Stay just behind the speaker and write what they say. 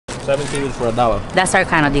17 is for $1. That's our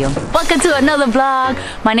kind of deal. Welcome to another vlog.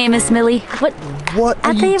 My name is Millie. What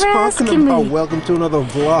are you talking about? Welcome to another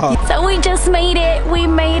vlog. So we just made it. We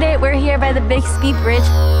made it. We're here by the Bixby Bridge.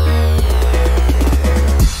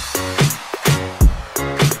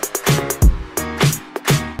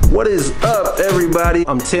 What is up, everybody?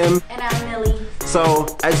 I'm Tim. And I'm Millie.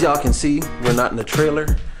 So, as y'all can see, we're not in the trailer.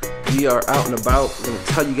 We are out and about. We're gonna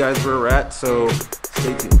tell you guys where we're at, so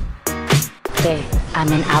stay tuned. Okay, I'm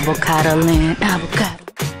in avocado land. Avocado.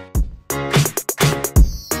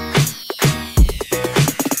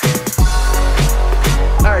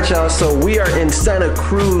 Alright, y'all, so we are in Santa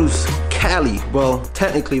Cruz, Cali. Well,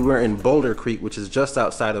 technically we're in Boulder Creek, which is just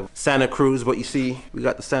outside of Santa Cruz, but you see we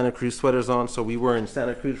got the Santa Cruz sweaters on, so we were in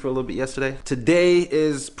Santa Cruz for a little bit yesterday. Today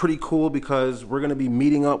is pretty cool because we're gonna be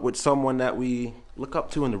meeting up with someone that we look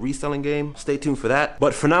up to in the reselling game. Stay tuned for that.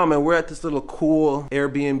 But for now, man, we're at this little cool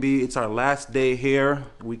Airbnb. It's our last day here.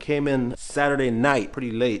 We came in Saturday night,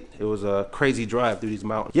 pretty late. It was a crazy drive through these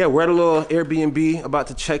mountains. Yeah, we're at a little Airbnb about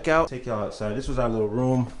to check out. Take y'all outside. This was our little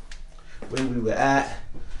room where we were at.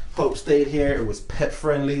 Hope stayed here. It was pet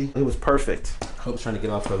friendly. It was perfect. Hope's trying to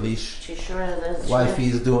get off her leash. She sure is.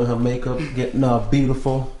 Wifey's doing her makeup, getting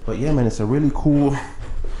beautiful. But yeah, man, it's a really cool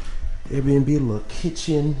Airbnb, a little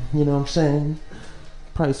kitchen, you know what I'm saying?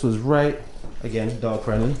 Price was right. Again, dog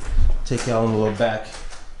friendly. Take y'all on a little back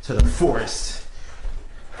to the forest.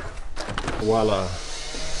 Voila.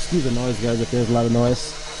 Excuse the noise, guys, if there's a lot of noise.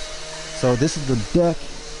 So this is the deck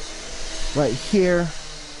right here.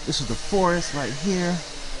 This is the forest right here.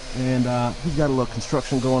 And he's got a little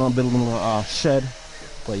construction going on, building a little shed.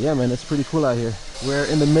 But yeah, man, it's pretty cool out here. We're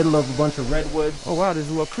in the middle of a bunch of redwood. Oh wow, there's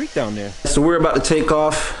a little creek down there. So we're about to take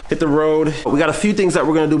off, hit the road. We got a few things that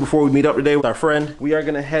we're gonna do before we meet up today with our friend. We are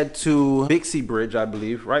gonna head to Bixby Bridge, I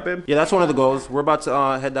believe, right, babe? Yeah, that's one of the goals. We're about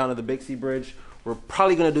to head down to the Bixby Bridge. We're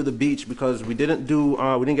probably gonna do the beach because we didn't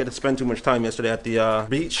get to spend too much time yesterday at the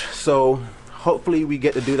beach. So hopefully we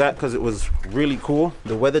get to do that because it was really cool.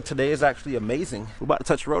 The weather today is actually amazing. We're about to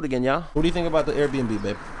touch the road again, y'all. What do you think about the Airbnb,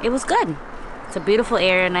 babe? It was good. It's a beautiful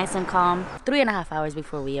area, nice and calm. 3.5 hours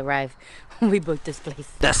before we arrive, we booked this place.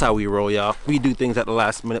 That's how we roll, y'all. We do things at the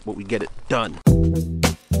last minute, but we get it done.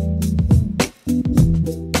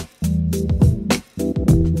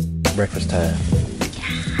 Breakfast time.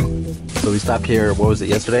 Yeah. So we stopped here, what was it,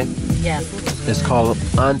 yesterday? Yeah. It's called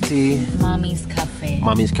Auntie Mommy's Cafe.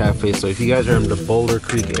 Mommy's Cafe. So if you guys are in the Boulder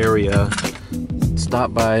Creek area,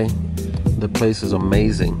 stop by. The place is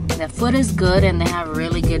amazing. The food is good and they have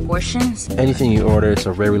really good portions. Anything you order, it's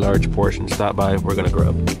a very large portion. Stop by, we're gonna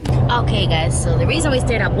grub. Okay guys, so the reason we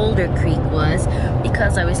stayed at Boulder Creek was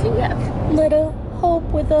because obviously we have little Hope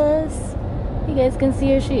with us. You guys can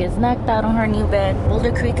see her, she is knocked out on her new bed.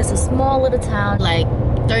 Boulder Creek is a small little town, like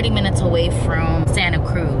 30 minutes away from Santa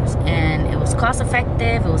Cruz, and it was cost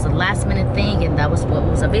effective. It was a last minute thing and that was what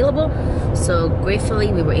was available. So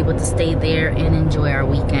gratefully we were able to stay there and enjoy our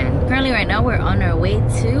weekend. Currently right now we're on our way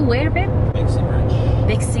to where, babe? Bixby Bridge.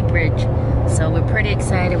 Bixby Bridge. So we're pretty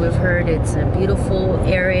excited. We've heard it's a beautiful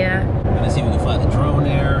area. We're gonna see if we can find the drone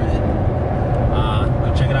there and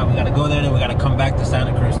we'll check it out. We gotta go there, then we gotta come back to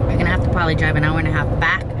Santa Cruz. We're gonna have to probably drive an hour and a half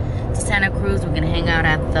back to Santa Cruz. We're gonna hang out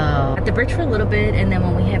at the bridge for a little bit, and then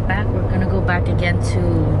when we head back, we're gonna go back again to...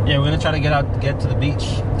 Yeah, we're gonna try to get to the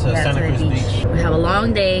beach, to Santa Cruz beach. We have a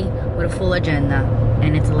long day with a full agenda,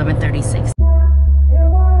 and it's 11:36.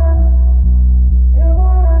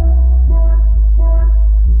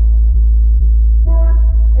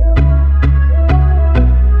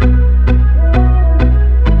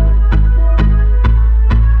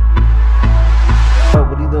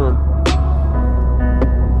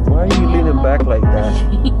 Back like that.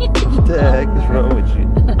 What the heck is wrong with you?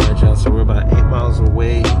 Alright, y'all, so we're about 8 miles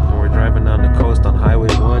away and we're driving down the coast on Highway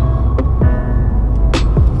 1.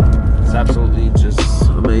 It's absolutely just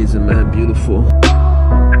amazing, man. Beautiful.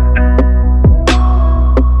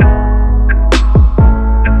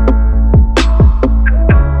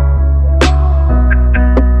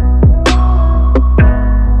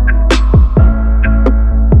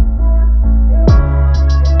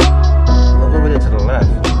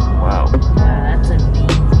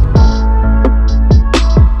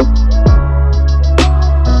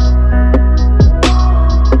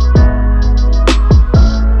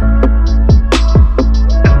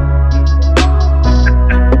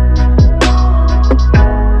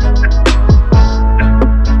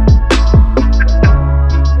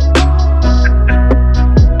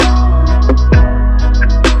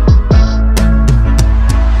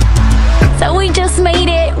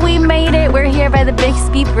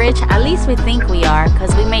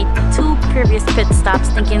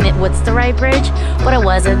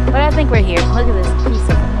 reason. But I think we're here. Look at this piece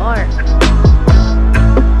of art.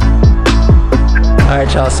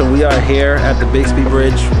 Alright y'all, so we are here at the Bixby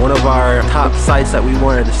Bridge, one of our top sites that we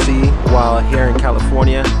wanted to see while here in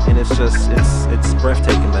California, and it's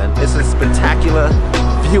breathtaking, man. It's a spectacular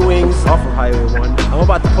viewings off of Highway 1. I'm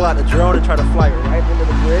about to pull out the drone and try to fly right into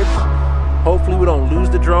the bridge. Hopefully we don't lose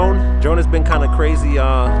the drone. Drone has been kind of crazy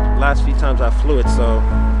last few times I flew it, so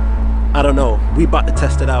I don't know. We about to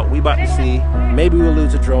test it out. We about to see. Maybe we'll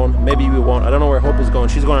lose the drone, maybe we won't. I don't know where Hope is going.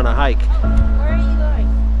 She's going on a hike.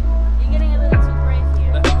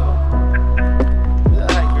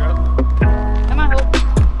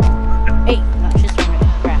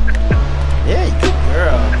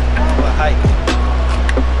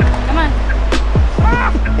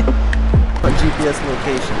 GPS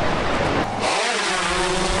location.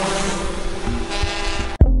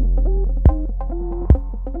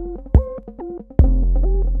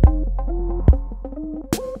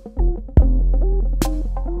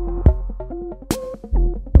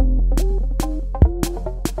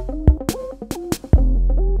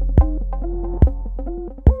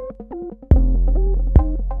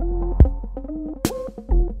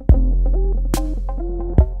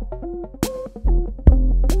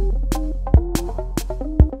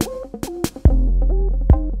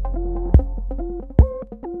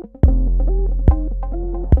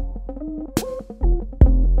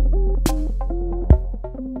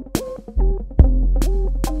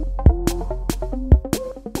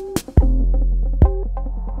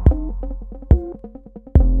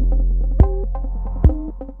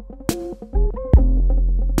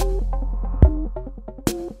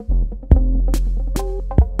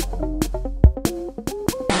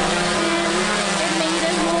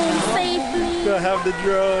 Have the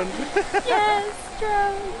drone. Yes,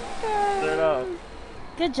 drone. Turn off.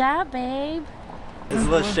 Good job, babe. It's a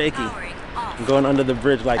little shaky. I'm going under the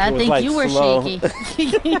bridge like it was like slow. I think you were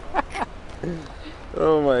shaky.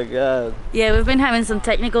 Oh my god. Yeah, we've been having some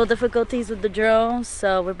technical difficulties with the drone,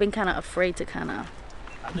 so we've been kind of afraid to kind of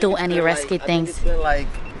do any risky things. I think it's been like,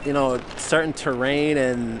 you know, certain terrain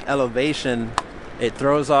and elevation, it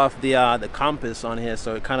throws off the compass on here,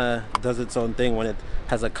 so it kind of does its own thing when it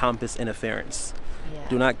has a compass interference. Yeah.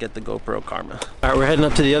 Do not get the GoPro karma. All right, we're heading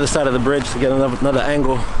up to the other side of the bridge to get another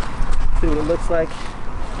angle. See what it looks like.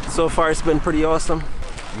 So far, it's been pretty awesome.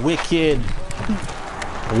 Wicked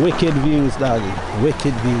views, doggy.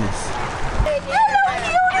 Wicked views.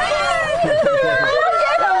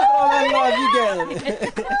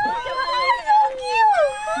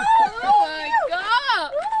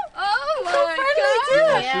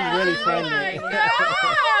 She's really friendly.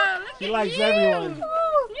 She likes everyone.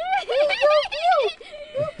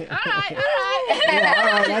 Alright. Yeah,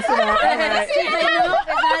 alright, that's enough. Alright. She's like, no,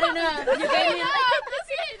 it's not enough. You gave me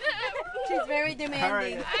She's very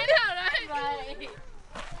demanding. Right. I know, right?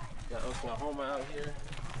 Got Oklahoma out here.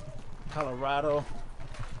 Colorado.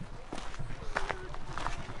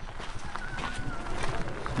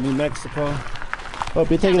 New Mexico. Hope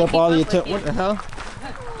you're taking up all your what the hell?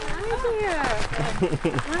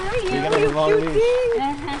 Hi, You got a long leash.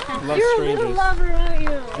 Love You're strangers. a little lover, aren't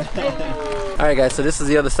you? Alright guys, so this is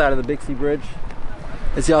the other side of the Bixby Bridge.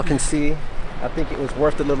 As y'all can see, I think it was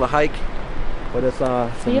worth the little hike. But it's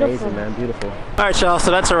amazing, man. Beautiful. Alright y'all,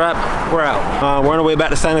 so that's a wrap. We're out. We're on our way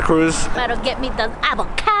back to Santa Cruz. Better get me those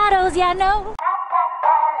avocados, ya know.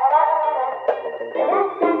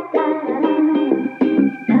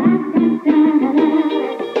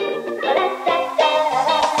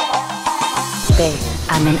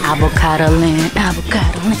 I'm in avocado land.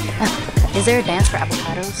 Avocado land. Is there a dance for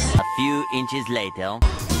avocados? A few inches later.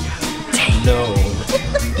 No.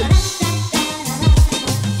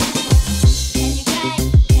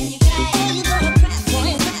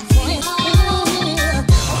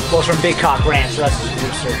 Well, it's from Big Cock Ranch, so that's the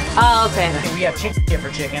rooster. Oh, okay. And we have chicken for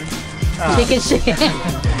chicken. Chicken shit.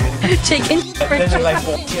 Chicken for Then there's chicken. like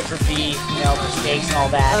bullshit for beef, you know, for steaks and all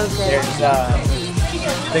that. Okay. There's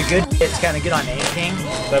the good it's kind of good on anything.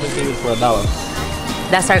 17 for $1.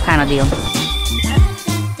 That's our kind of deal.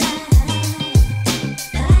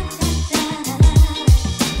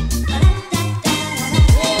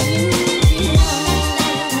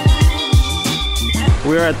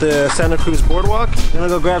 We're at the Santa Cruz Boardwalk. We're gonna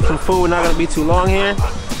go grab some food. We're not gonna be too long here.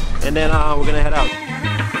 And then we're gonna head out.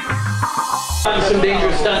 Some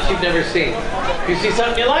dangerous stunts you've never seen. If you see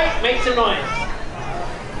something you like, make some noise.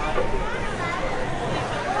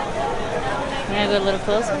 You wanna go a little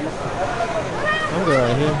closer? I'm good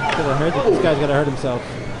right here. This guy's gotta hurt himself.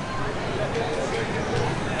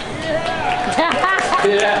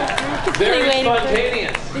 Yeah, very Waiting for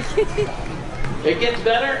spontaneous. It gets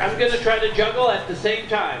better. I'm going to try to juggle at the same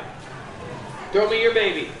time. Throw me your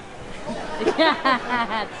baby.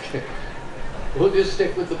 We'll just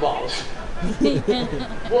stick with the balls.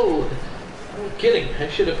 Whoa. No kidding. I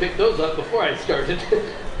should have picked those up before I started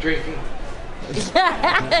drinking.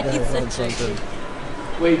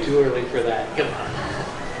 Way too early for that. Come on.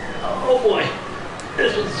 Oh boy.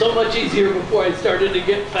 This was so much easier before I started to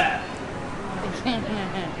get fat.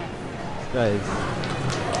 Guys.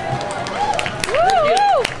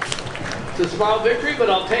 It's a small victory, but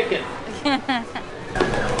I'll take it.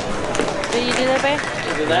 Did you do that, babe?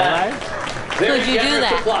 Look at that. Could you do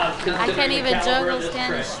that? I can't even juggle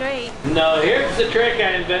standing straight. No, here's the trick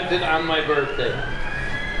I invented on my birthday.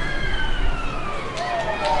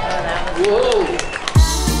 Whoa!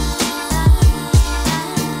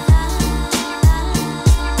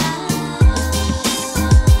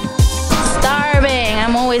 Starving.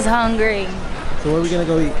 I'm always hungry. So where are we gonna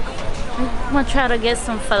go eat? I'm gonna try to get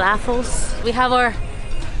some falafels. We have our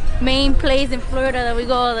main place in Florida that we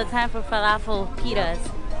go all the time for falafel pitas.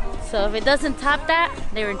 So if it doesn't top that,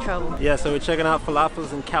 they're in trouble. Yeah, so we're checking out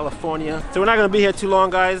falafels in California. So we're not gonna be here too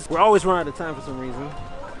long, guys. We're always running out of time for some reason.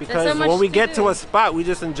 Because so when we get to a spot, we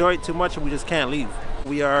just enjoy it too much and we just can't leave.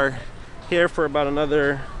 We are here for about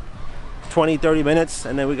another 20-30 minutes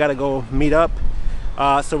and then we gotta go meet up.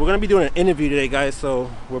 So we're gonna be doing an interview today, guys. So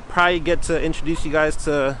we'll probably get to introduce you guys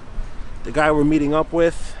to the guy we're meeting up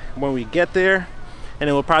with when we get there. And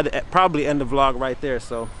then we'll probably end the vlog right there.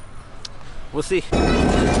 So we'll see.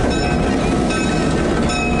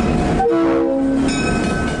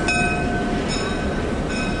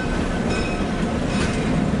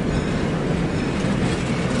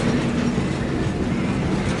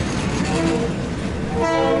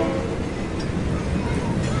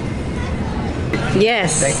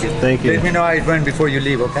 Yes. Thank you. Thank you. Let me know how it went before you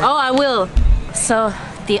leave, okay? Oh, I will. So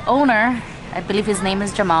the owner, I believe his name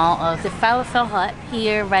is Jamal, of the Falafel Hut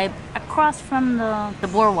here right across from the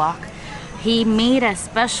boardwalk. He made a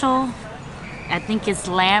special, I think it's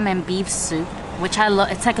lamb and beef soup, which I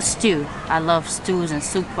love. It's like a stew. I love stews and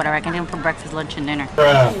soup, whatever. I can do them for breakfast, lunch, and dinner.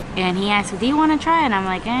 And he asked me, do you want to try it? And I'm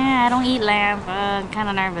like, I don't eat lamb. I'm kind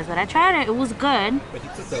of nervous. But I tried it. It was good. But he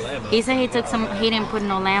took the lamb out. He said he took some, he didn't put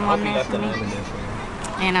no lamb on there for me.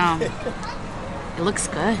 And it looks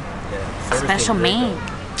good. Yeah, Special made.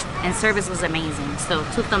 And service was amazing. So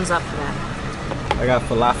 2 thumbs up for that. I got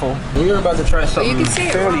falafel. We are about to try something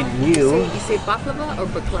fairly new. You say baklava or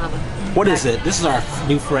baklava? What is it? This is our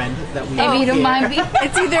new friend that we If you don't mind me.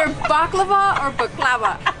 It's either baklava or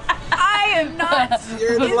baklava. I am not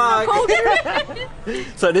You're in the vlog.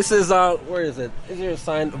 So this is where is it? Is there a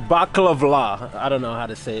sign? Baklava. I don't know how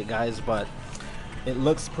to say it, guys, but it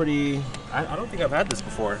looks pretty. I don't think I've had this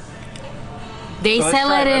before. They So let's sell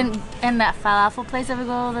try it it, in that falafel place that we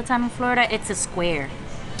go all the time in Florida. It's a square.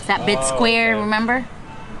 It's that big square, okay. Remember?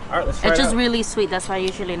 All right, let's try It's it just out. really sweet. That's why I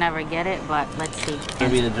usually never get it, but let's see. I'll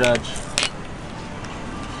be the judge.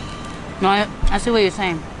 No, I see what you're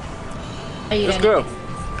saying. Let's go.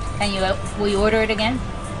 And will you order it again?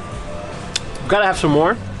 Gotta have some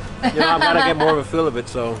more. You know, I've gotta get more of a feel of it.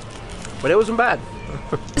 So, but it wasn't bad.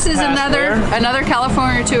 This is another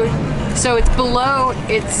California too. So it's below.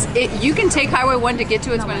 You can take Highway 1 to get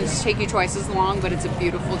to it. It's going to take you twice as long, but it's a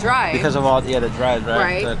beautiful drive. Because of all the drives, right?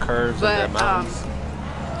 Right. The curves But and the mountains.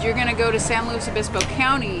 you're going to go to San Luis Obispo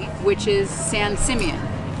County, which is San Simeon.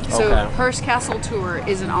 So Okay. Hearst Castle tour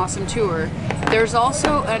is an awesome tour. There's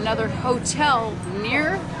also another hotel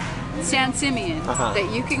near San Simeon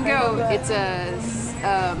that you can go. It's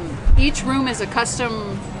each room is a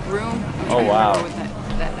custom room. I'm trying to remember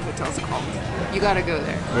what that hotel's called. You got to go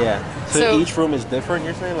there. Yeah. So each room is different.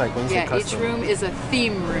 You're saying, like when you say Yeah, custom? each room is a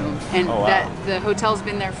theme room, and that the hotel's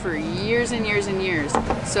been there for years and years and years.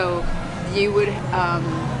 So you would,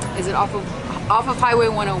 is it off of Highway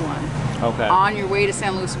 101? Okay. On your way to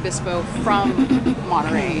San Luis Obispo from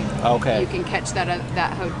Monterey. Okay. You can catch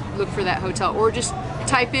look for that hotel, or just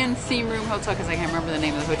type in theme room hotel, because I can't remember the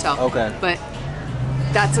name of the hotel. Okay. But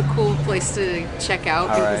that's a cool place to check out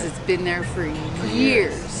because it's been there for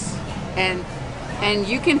years. And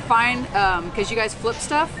you can find, because you guys flip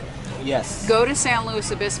stuff. Yes. Go to San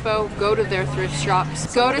Luis Obispo. Go to their thrift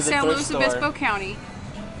shops. Go to San Luis Obispo County.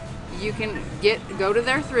 You can go to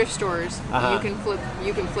their thrift stores. You can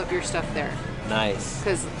flip your stuff there. Nice.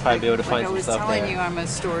 Because probably be able to find some stuff I was telling there. you, I'm a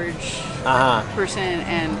storage person,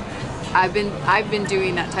 and I've been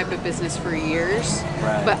doing that type of business for years.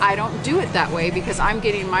 Right. But I don't do it that way because I'm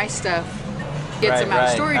getting my stuff. Get some out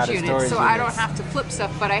of storage units, so I don't have to flip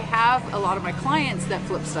stuff. But I have a lot of my clients that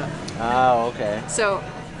flip stuff. Oh, okay. So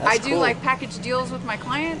That's I do cool. like package deals with my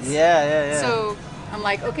clients. Yeah. So I'm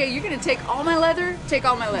like, okay, you're gonna take all my leather, take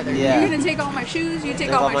all my leather. Yeah. You're gonna take all my shoes, you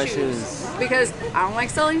take all my shoes. Because I don't like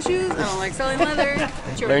selling shoes, I don't like selling leather.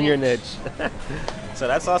 Learn your niche. So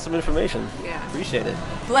that's awesome information. Yeah. Appreciate it.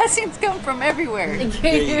 Blessings come from everywhere.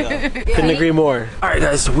 There you go. Couldn't agree more. All right,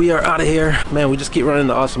 guys, we are out of here. Man, we just keep running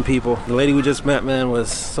into awesome people. The lady we just met, man, was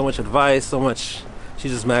so much advice, so much.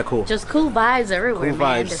 She's just mad cool. Just cool vibes everywhere, Cool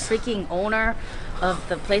man. vibes. The freaking owner of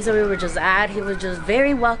the place that we were just at, he was just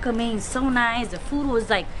very welcoming, so nice. The food was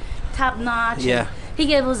like top notch. Yeah. He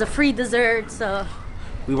gave us a free dessert, so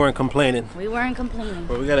We weren't complaining. we weren't complaining.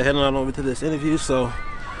 But we gotta head on over to this interview, so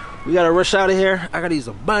we gotta rush out of here. I gotta use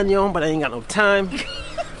a baño, but I ain't got no time.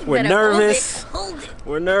 We're Better nervous. Hold it.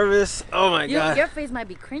 We're nervous. Oh my God. Your face might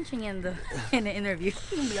be cringing in the interview.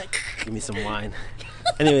 You'll be like, Give me some wine.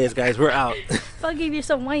 Anyways, guys, we're out. if I give you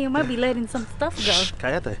some wine, you might be letting some stuff go.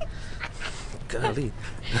 Cállate. Golly.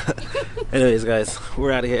 Anyways, guys,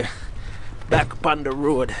 we're out of here. Back up on the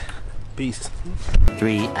road. Peace.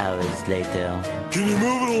 3 hours later. Can you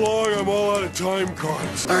move it along? I'm all out of time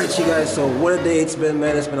cards. All right, you guys, so what a day it's been,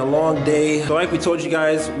 man. It's been a long day. So like we told you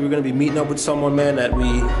guys, we were gonna be meeting up with someone, man, that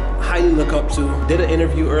we highly look up to. Did an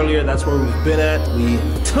interview earlier, that's where we've been at. We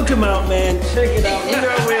took him out, man. Check it out. We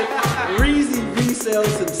are with Reezy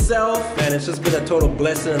Resells himself. Man, it's just been a total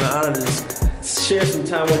blessing and an honor to just share some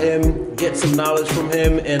time with him, get some knowledge from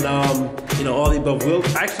him, and you know, all the above. We'll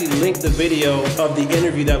actually link the video of the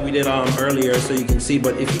interview that we did earlier so you can see.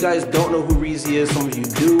 But if you guys don't know who Reezy is, some of you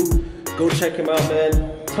do, go check him out,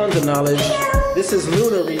 man. Tons of knowledge. This is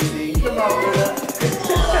Luna Reezy. Come on, Luna.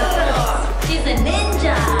 She's a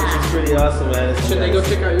ninja. It's pretty awesome, man. Should they go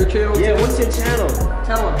check out your channel? Yeah, what's your channel?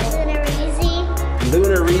 Tell them. Luna Reezy.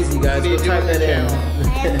 Luna Reezy, guys. Go type that in. I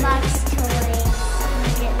unbox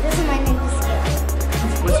toys. This is my ninja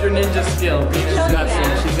skill. What's your ninja skill?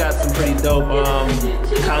 She's got some pretty dope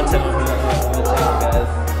content for the channel, guys.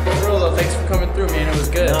 Rolo, thanks for coming through, man. It was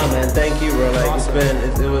good. Nah, man, thank you, bro. Like Awesome.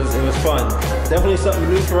 it was fun. Definitely something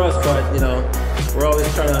new for us, but you know, we're always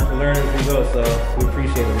trying to learn as we go, so we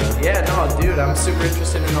appreciate it, man. Yeah, no, dude, I'm super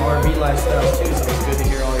interested in the RV lifestyle too, so it's good to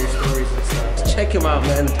hear all your stories and stuff. Check him out,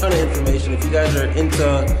 man. A ton of information. If you guys are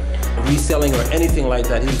into reselling or anything like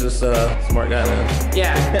that, he's just a smart guy, man.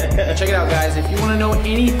 Yeah, check it out, guys. If you want to know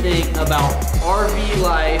anything about RV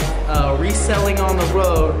life, reselling on the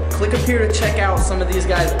road, click up here to check out some of these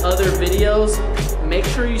guys' other videos. Make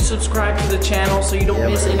sure you subscribe to the channel so you don't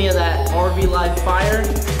miss any of that RV life fire.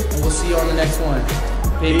 And we'll see you on the next one.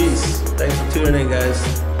 Peace. Thanks for tuning in,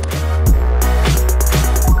 guys.